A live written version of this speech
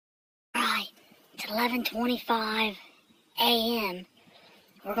It's 11:25 a.m.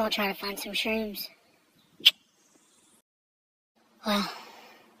 We're going to try to find some shrooms. Well,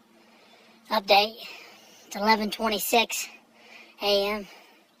 update. It's 11:26 a.m.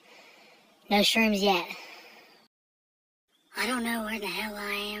 No shrooms yet. I don't know where the hell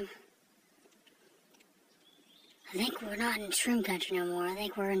I am. I think we're not in shroom country no more. I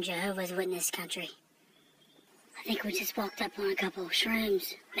think we're in Jehovah's Witness country. I think we just walked up on a couple of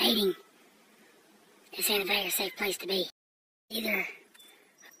shrooms mating. This ain't a very safe place to be. Either a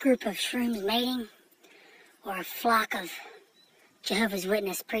group of shrooms mating or a flock of Jehovah's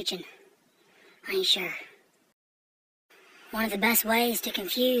Witness preaching. I ain't sure. One of the best ways to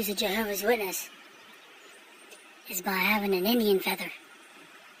confuse a Jehovah's Witness is by having an Indian feather.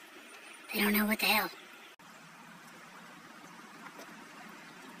 They don't know what the hell.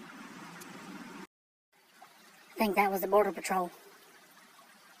 I think that was the Border Patrol.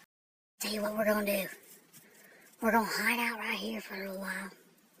 Tell you what we're gonna do. We're gonna hide out right here for a little while.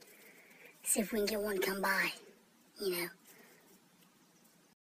 See if we can get one to come by. You know.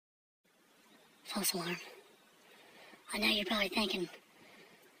 False alarm. I know you're probably thinking,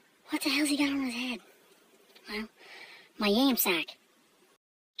 what the hell's he got on his head? Well, my yam sack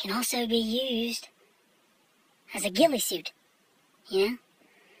can also be used as a ghillie suit, you know?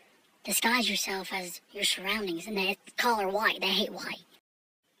 Disguise yourself as your surroundings, and they color white. They hate white.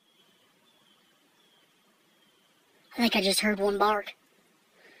 I think I just heard one bark.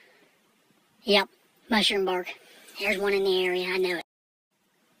 Yep, mushroom bark. There's one in the area, I know it.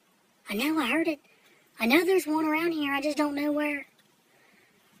 I know I heard it. I know there's one around here, I just don't know where.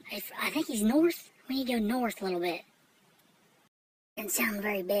 I think he's north. We need to go north a little bit. Doesn't sound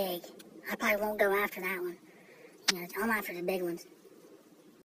very big. I probably won't go after that one. You know, I'm after the big ones.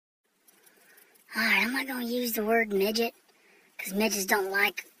 Alright, I'm not going to use the word midget, because midgets don't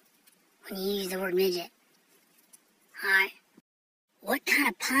like when you use the word midget. Alright. What kind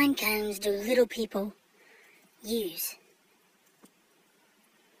of pine cones do little people use?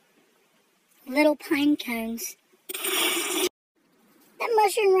 Little pine cones. That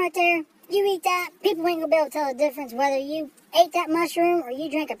mushroom right there, you eat that, people ain't going to be able to tell the difference whether you ate that mushroom or you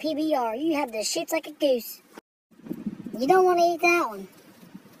drank a PBR. You have the shits like a goose. You don't want to eat that one.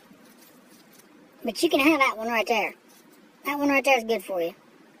 But you can have that one right there. That one right there is good for you.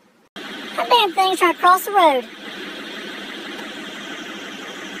 That damn thing's trying to cross the road.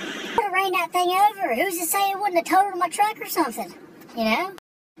 Could have ran that thing over. Who's to say it wouldn't have totaled my truck or something? You know?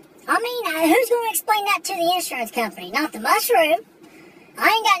 I mean, who's going to explain that to the insurance company? Not the mushroom. I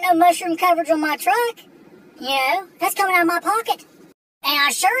ain't got no mushroom coverage on my truck. You know? That's coming out of my pocket. And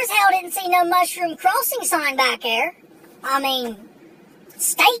I sure as hell didn't see no mushroom crossing sign back there. I mean,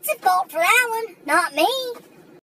 state's at fault for that one, not me.